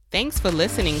Thanks for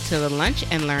listening to the Lunch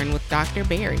and Learn with Dr.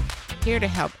 Barry, here to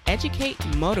help educate,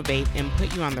 motivate, and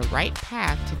put you on the right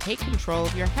path to take control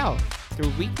of your health through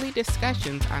weekly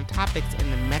discussions on topics in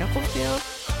the medical field,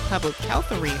 public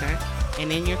health arena,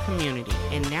 and in your community.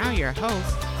 And now your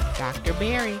host, Dr.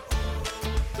 Barry.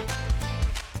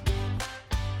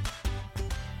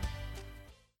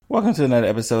 Welcome to another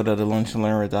episode of the Lunch and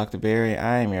Learn with Dr. Barry.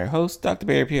 I am your host, Dr.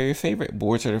 Barry Pierre, your favorite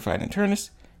board-certified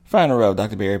internist, founder of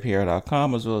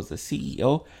drbarrypierre.com, as well as the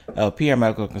CEO of PR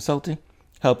Medical Consulting,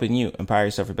 helping you empower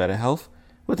yourself for better health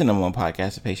with the number one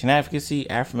podcast of patient advocacy,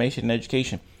 affirmation, and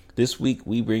education. This week,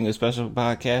 we bring a special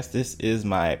podcast. This is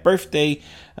my birthday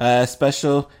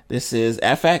special. This is,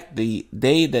 in fact, the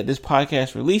day that this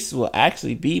podcast releases will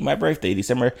actually be my birthday,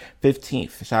 December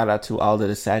 15th. Shout out to all of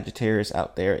the Sagittarius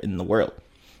out there in the world.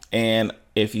 And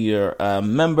if you're a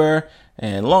member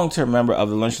and long-term member of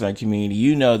the Lunch and Learn community,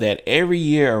 you know that every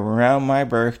year around my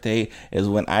birthday is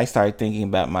when I start thinking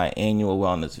about my annual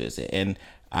wellness visit. And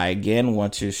I, again,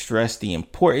 want to stress the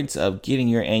importance of getting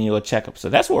your annual checkup. So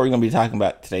that's what we're going to be talking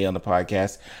about today on the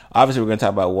podcast. Obviously, we're going to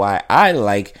talk about why I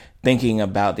like thinking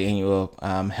about the annual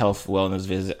health wellness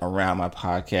visit around my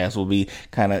podcast. We'll be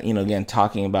kind of, again,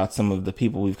 talking about some of the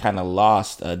people we've kind of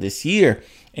lost this year.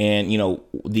 And,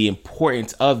 the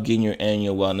importance of getting your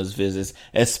annual wellness visits,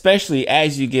 especially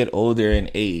as you get older in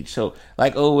age. So,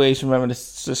 like always, remember to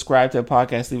subscribe to the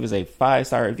podcast, leave us a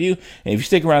 5-star review. And if you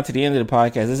stick around to the end of the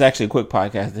podcast, this is actually a quick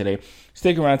podcast today.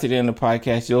 Stick around to the end of the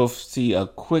podcast, you'll see a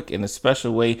quick and a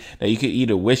special way that you could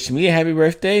either wish me a happy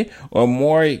birthday or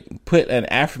more, put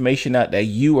an affirmation out that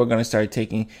you are going to start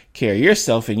taking care of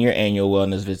yourself in your annual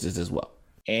wellness visits as well.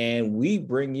 And we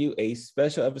bring you a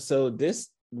special episode this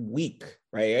week,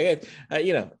 right?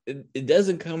 It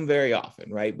doesn't come very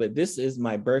often, right? But this is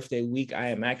my birthday week. I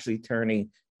am actually turning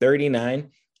 39.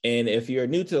 And if you're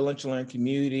new to the Lunch and Learn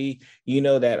community, you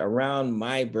know that around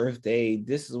my birthday,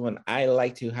 this is when I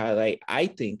like to highlight, I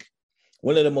think,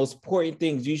 one of the most important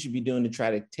things you should be doing to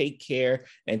try to take care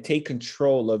and take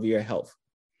control of your health.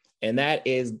 And that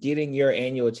is getting your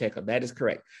annual checkup. That is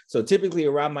correct. So typically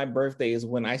around my birthday is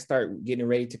when I start getting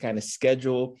ready to kind of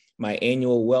schedule my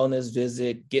annual wellness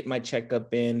visit, get my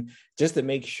checkup in, just to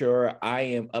make sure I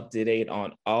am up to date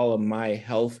on all of my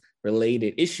health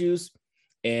related issues.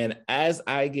 And as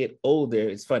I get older,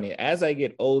 it's funny, as I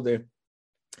get older,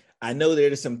 I know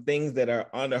there are some things that are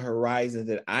on the horizon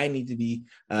that I need to be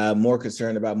more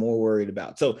concerned about, more worried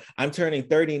about. So I'm turning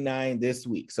 39 this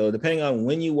week. So depending on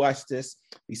when you watch this,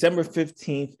 December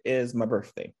 15th is my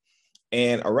birthday.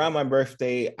 And around my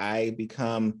birthday, I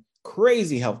become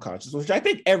crazy health conscious, which I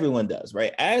think everyone does,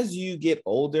 right? As you get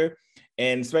older,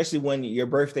 and especially when your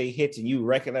birthday hits and you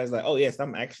recognize like, oh, yes,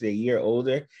 I'm actually a year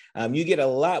older, you get a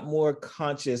lot more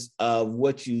conscious of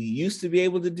what you used to be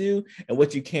able to do and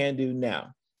what you can do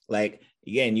now. Like,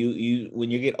 again, you when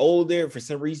you get older, for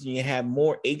some reason, you have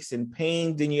more aches and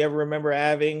pains than you ever remember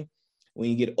having. When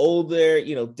you get older,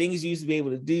 things you used to be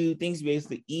able to do, things you used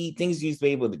to eat, things you used to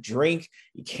be able to drink,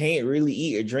 you can't really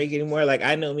eat or drink anymore. Like,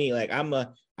 I know me, like I'm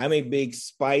a big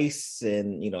spice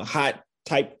and, hot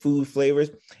type food flavors.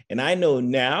 And I know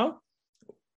now,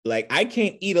 like, I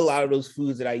can't eat a lot of those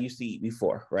foods that I used to eat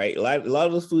before, right? A lot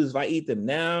of those foods, if I eat them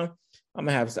now, I'm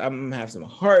gonna have some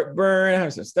heartburn, I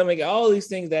have some stomach, all these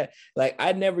things that like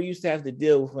I never used to have to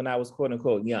deal with when I was quote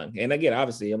unquote young. And again,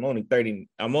 obviously, I'm only 38,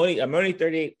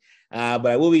 but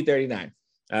I will be 39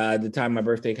 the time my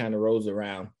birthday kind of rolls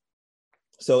around.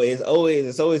 So it's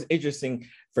always interesting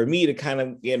for me to kind of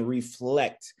again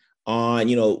reflect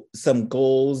on some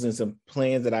goals and some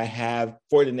plans that I have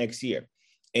for the next year.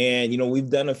 And we've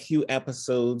done a few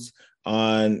episodes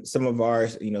on some of our,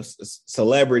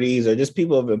 celebrities or just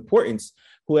people of importance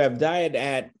who have died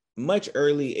at much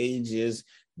early ages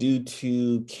due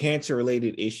to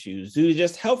cancer-related issues, due to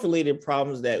just health-related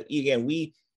problems that, again,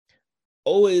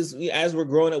 as we're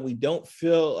growing up, we don't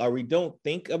feel or we don't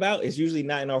think about. It's usually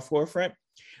not in our forefront,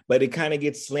 but it kind of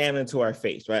gets slammed into our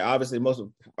face, right? Obviously,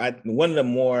 one of the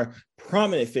more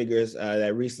prominent figures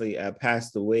that recently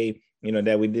passed away,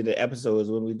 that we did the episode is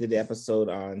when we did the episode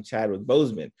on Chadwick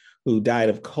Boseman, who died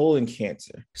of colon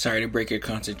cancer. Sorry to break your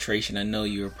concentration. I know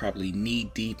you're probably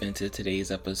knee deep into today's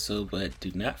episode, but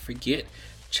do not forget,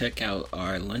 check out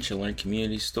our Lunch and Learn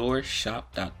community store,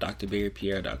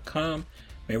 shop.drbarrypierre.com.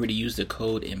 Remember to use the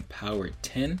code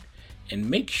EMPOWER10 and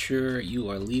make sure you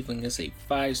are leaving us a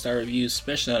 5-star review,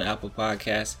 especially on Apple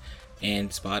Podcasts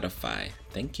and Spotify.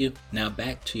 Thank you. Now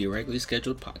back to your regularly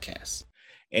scheduled podcast.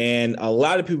 And a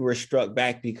lot of people were struck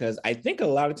back because I think a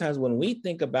lot of times when we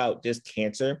think about just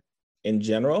cancer in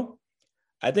general,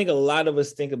 I think a lot of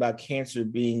us think about cancer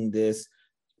being this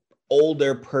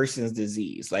older person's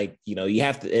disease. Like, you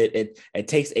have to, it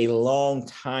takes a long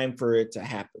time for it to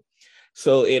happen.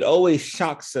 So it always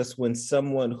shocks us when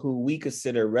someone who we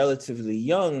consider relatively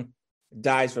young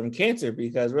dies from cancer,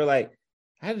 because we're like,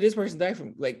 how did this person die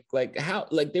from how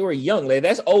they were young? Like,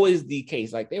 that's always the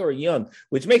case. Like, they were young,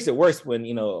 which makes it worse when,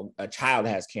 a child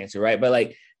has cancer, right? But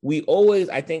like, we always,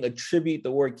 I think, attribute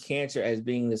the word cancer as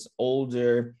being this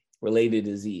older related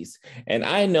disease. And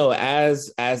I know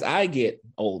as I get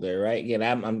older, right? Again,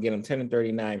 I'm turning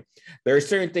 39. There are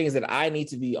certain things that I need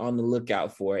to be on the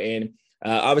lookout for. And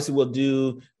obviously we'll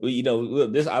do,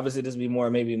 this obviously this will be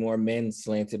maybe more men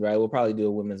slanted, right? We'll probably do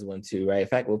a women's one too, right? In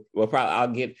fact, we'll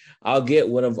probably, I'll get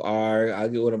one of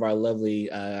our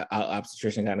lovely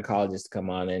obstetrician gynecologists to come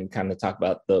on and kind of talk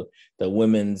about the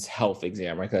women's health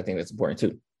exam, right? Because I think that's important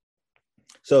too.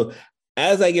 So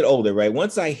as I get older, right?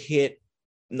 Once I hit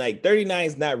like 39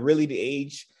 is not really the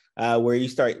age where you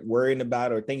start worrying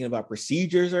about or thinking about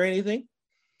procedures or anything.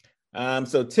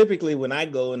 So typically when I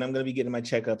go, and I'm going to be getting my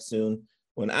checkup soon,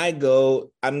 when I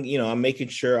go, I'm making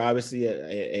sure, obviously,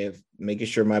 if making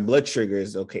sure my blood sugar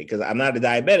is okay, because I'm not a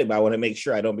diabetic, but I want to make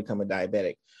sure I don't become a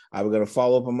diabetic. I'm going to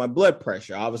follow up on my blood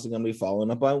pressure. Obviously, going to be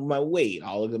following up on my weight.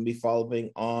 All going to be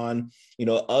following on,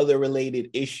 other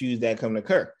related issues that can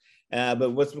occur.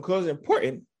 But what's because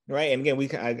important, right? And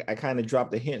again, I kind of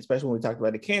dropped the hint, especially when we talked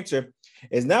about the cancer,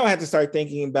 is now I have to start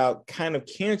thinking about kind of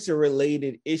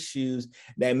cancer-related issues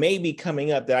that may be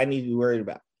coming up that I need to be worried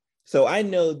about. So I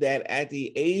know that at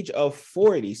the age of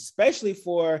 40, especially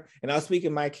for, and I'll speak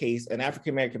in my case, an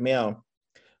African-American male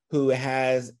who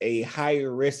has a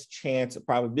higher risk chance of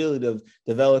probability of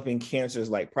developing cancers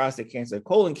like prostate cancer,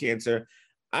 colon cancer,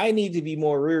 I need to be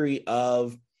more wary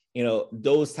of,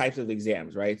 those types of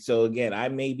exams, right? So again, I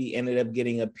maybe ended up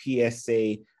getting a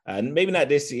PSA, maybe not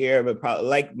this year, but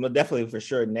probably definitely for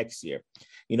sure next year.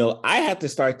 I have to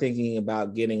start thinking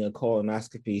about getting a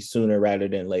colonoscopy sooner rather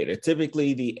than later.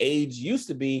 Typically, the age used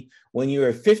to be when you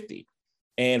were 50.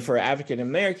 And for African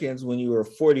Americans, when you were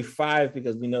 45,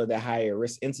 because we know the higher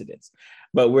risk incidence.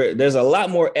 But there's a lot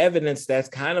more evidence that's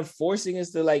kind of forcing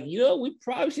us to we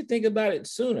probably should think about it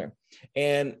sooner.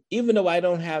 And even though I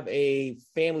don't have a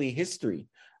family history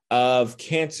of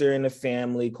cancer in the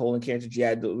family, colon cancer,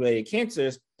 GI-related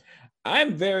cancers,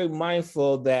 I'm very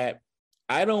mindful that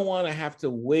I don't want to have to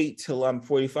wait till I'm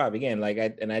 45 again.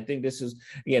 I think this is,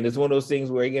 again, it's one of those things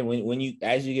where, again, when you,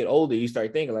 as you get older, you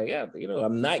start thinking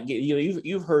I'm not getting,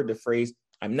 you've heard the phrase,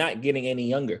 I'm not getting any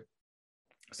younger.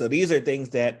 So these are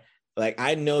things that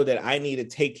I know that I need to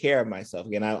take care of myself.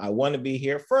 Again, I want to be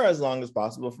here for as long as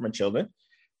possible for my children.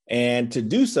 And to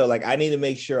do so, I need to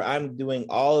make sure I'm doing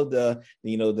all of the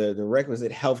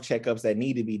requisite health checkups that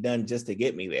need to be done just to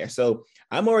get me there. So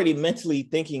I'm already mentally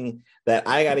thinking that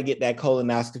I got to get that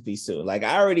colonoscopy soon.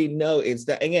 I already know it's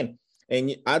that, again,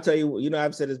 and I'll tell you,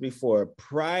 I've said this before,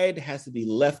 pride has to be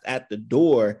left at the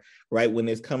door, right, when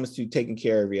it comes to taking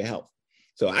care of your health.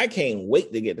 So I can't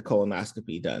wait to get the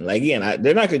colonoscopy done. Again,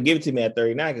 they're not going to give it to me at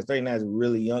 39 because 39 is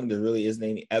really young. There really isn't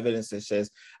any evidence that says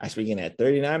I should begin at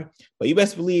 39. But you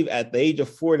best believe at the age of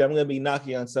 40, I'm going to be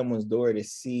knocking on someone's door to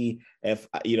see if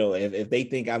they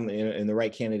think I'm in the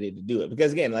right candidate to do it.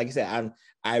 Because again, like I said,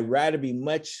 I'd rather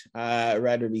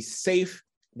be safe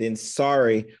than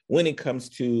sorry when it comes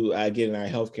to getting our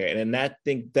healthcare. And I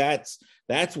think that's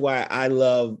why I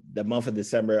love the month of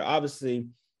December. Obviously,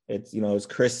 it's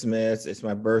Christmas, it's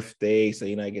my birthday. So,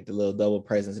 I get the little double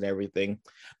presents and everything,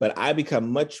 but I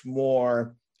become much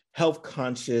more health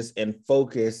conscious and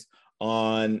focused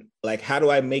on how do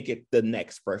I make it the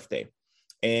next birthday?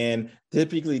 And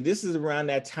typically this is around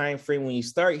that time frame when you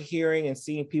start hearing and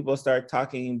seeing people start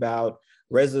talking about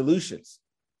resolutions.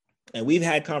 And we've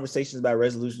had conversations about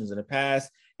resolutions in the past.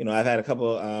 I've had a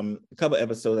couple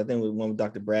episodes, I think with one with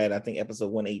Dr. Brad, I think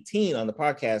episode 118 on the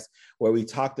podcast, where we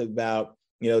talked about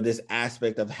this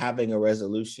aspect of having a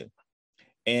resolution.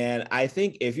 And I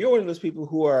think if you're one of those people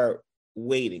who are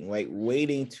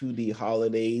waiting to the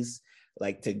holidays,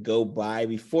 to go by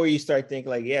before you start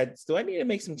thinking do I need to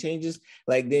make some changes?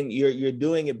 Then you're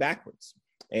doing it backwards.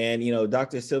 And,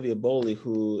 Dr. Sylvia Bowley,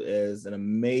 who is an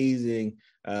amazing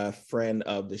friend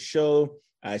of the show,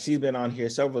 she's been on here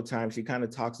several times. She kind of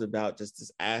talks about just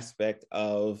this aspect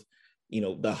of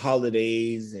the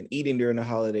holidays and eating during the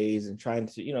holidays and trying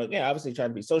to, obviously trying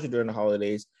to be social during the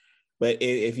holidays. But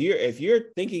if you're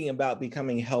thinking about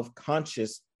becoming health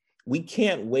conscious, we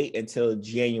can't wait until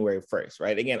January 1st,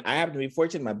 right? Again, I happen to be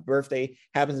fortunate. My birthday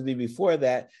happens to be before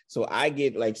that. So I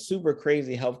get super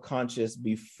crazy health conscious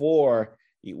before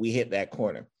we hit that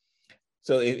corner.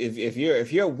 So if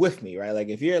you're with me, right?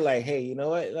 If you're hey, you know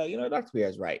what, Dr. Pierre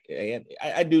is right.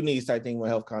 I do need to start thinking more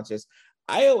health conscious.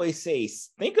 I always say,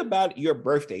 think about your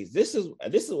birthdays. This is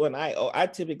when I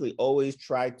typically always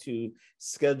try to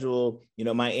schedule,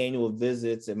 my annual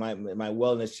visits and my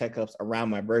wellness checkups around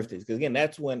my birthdays. Because again,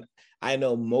 that's when I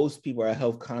know most people are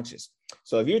health conscious.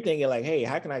 So if you're thinking like, hey,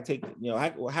 how can I take,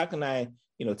 how can I,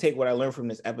 take what I learned from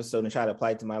this episode and try to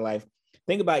apply it to my life?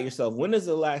 Think about yourself. When is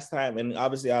the last time? And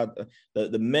obviously,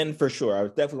 the men for sure. I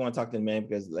definitely want to talk to the men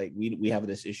because like we have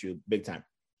this issue big time.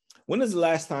 When is the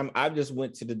last time I just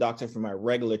went to the doctor for my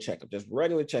regular checkup? Just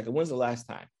regular checkup. When's the last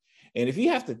time? And if you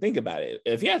have to think about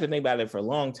it, for a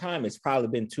long time, it's probably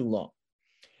been too long.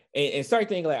 And start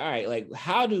thinking like, all right, like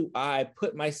how do I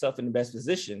put myself in the best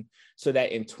position so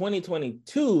that in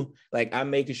 2022, like I'm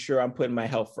making sure I'm putting my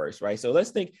health first, right? So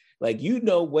let's think like,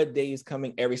 what day is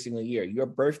coming every single year. Your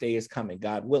birthday is coming,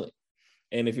 God willing.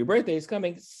 And if your birthday is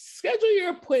coming, schedule your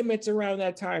appointments around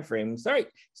that time frame.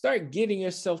 Start getting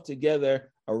yourself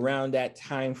together around that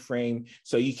time frame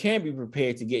so you can be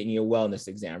prepared to get in your wellness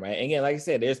exam, right? And again, like I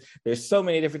said, there's so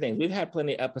many different things. We've had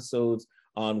plenty of episodes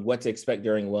on what to expect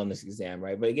during a wellness exam,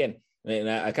 right? But again, and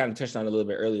I kind of touched on it a little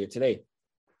bit earlier today.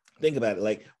 Think about it,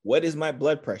 like, what is my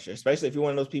blood pressure? Especially if you're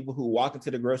one of those people who walk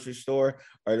into the grocery store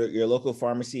or your local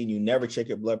pharmacy and you never check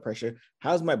your blood pressure.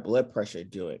 How's my blood pressure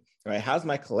doing, right? How's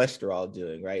my cholesterol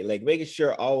doing, right? Like making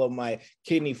sure all of my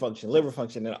kidney function, liver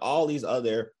function, and all these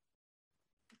other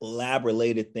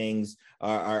lab-related things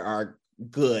are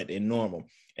good and normal.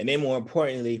 And then more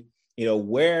importantly,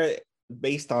 where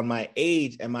based on my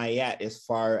age am I at as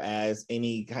far as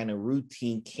any kind of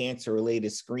routine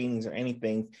cancer-related screenings or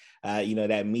anything,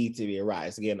 that need to be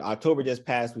arise. Again, October just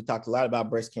passed. We talked a lot about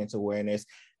breast cancer awareness.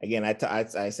 Again,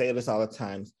 I say this all the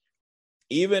time.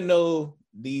 Even though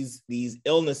these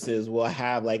illnesses will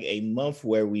have like a month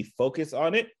where we focus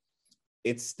on it,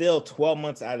 it's still 12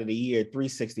 months out of the year,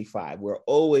 365. We're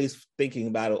always thinking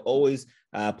about it, always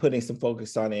putting some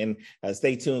focus on it. And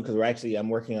stay tuned because I'm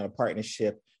working on a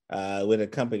partnership with a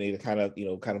company to kind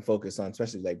of focus on,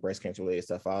 especially like breast cancer related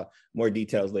stuff. More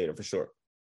details later for sure.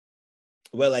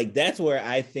 But like, that's where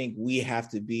I think we have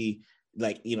to be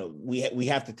like, we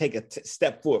have to take a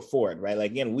step forward, right?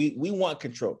 Like, again, we want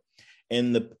control.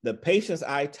 And the patients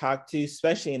I talk to,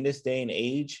 especially in this day and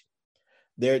age,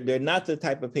 they're not the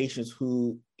type of patients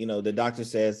who, the doctor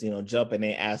says, jump and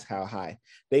they ask how high.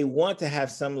 They want to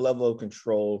have some level of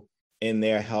control in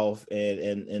their health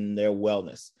and their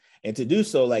wellness. And to do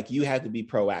so, like, you have to be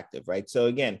proactive, right? So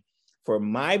again, for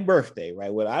my birthday,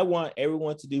 right, what I want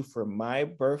everyone to do for my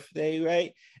birthday,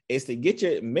 right, is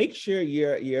to make sure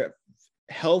your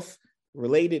health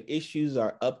related issues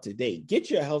are up to date.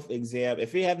 Get your health exam.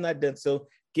 If you have not done so,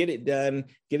 get it done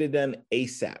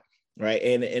ASAP, right?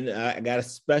 And I got a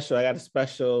special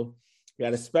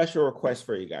request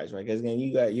for you guys, right? Because again,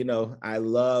 you got, I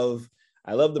love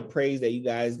the praise that you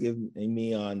guys give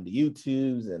me on the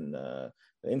YouTubes and the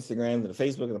Instagrams and the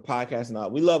Facebook and the podcast and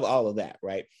all. We love all of that,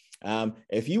 right?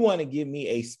 If you want to give me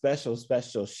a special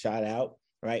shout out,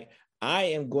 right, I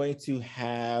am going to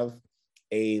have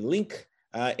a link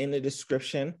in the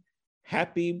description.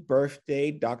 Happy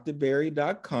birthday,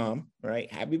 drbarry.com,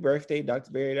 right? Happy birthday,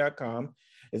 drbarry.com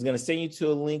is going to send you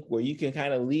to a link where you can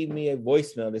kind of leave me a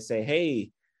voicemail to say,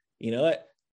 hey, you know what?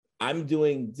 I'm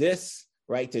doing this,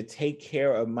 right, to take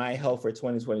care of my health for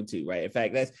 2022, right? In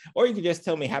fact, or you can just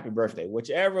tell me happy birthday,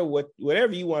 whatever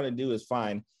you want to do is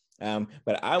fine.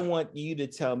 But I want you to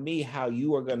tell me how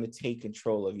you are going to take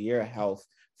control of your health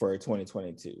for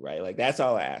 2022, right? Like, that's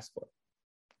all I ask for,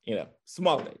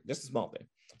 small thing, just a small thing.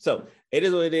 So it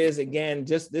is what it is. Again,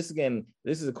 this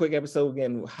is a quick episode.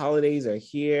 Again, holidays are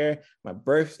here. My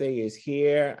birthday is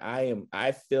here.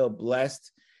 I feel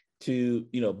blessed to,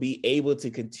 be able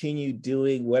to continue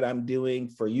doing what I'm doing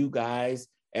for you guys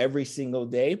every single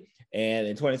day. And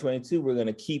in 2022, we're going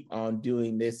to keep on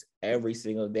doing this every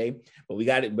single day. But we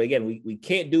got it. But again, we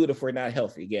can't do it if we're not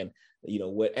healthy. Again,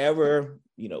 whatever,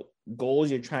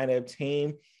 goals you're trying to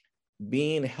obtain,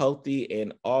 being healthy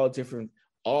in all different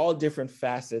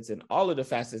facets, and all of the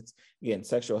facets, again,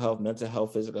 sexual health, mental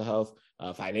health, physical health,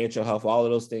 financial health, all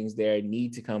of those things there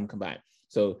need to come combined.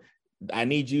 So I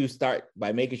need you to start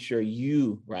by making sure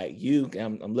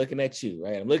I'm looking at you,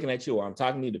 right? I'm looking at you, or I'm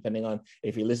talking to you, depending on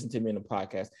if you listen to me in the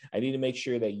podcast. I need to make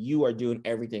sure that you are doing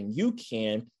everything you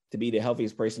can to be the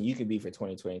healthiest person you can be for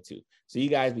 2022. So you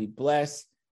guys be blessed.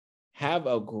 Have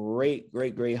a great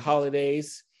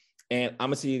holidays. And I'm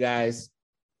going to see you guys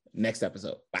next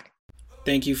episode. Bye.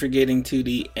 Thank you for getting to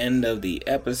the end of the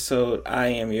episode. I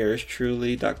am yours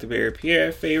truly, Dr. Barry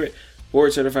Pierre, favorite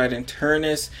board certified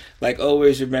internist. Like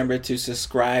always, remember to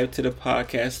subscribe to the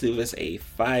podcast, leave us a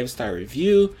 5-star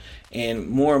review, and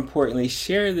more importantly,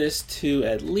 share this to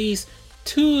at least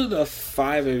 2 to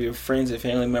 5 of your friends and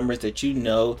family members that you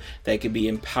know that could be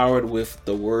empowered with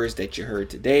the words that you heard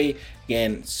today.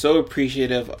 Again, so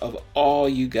appreciative of all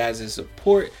you guys'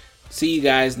 support. See you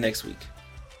guys next week.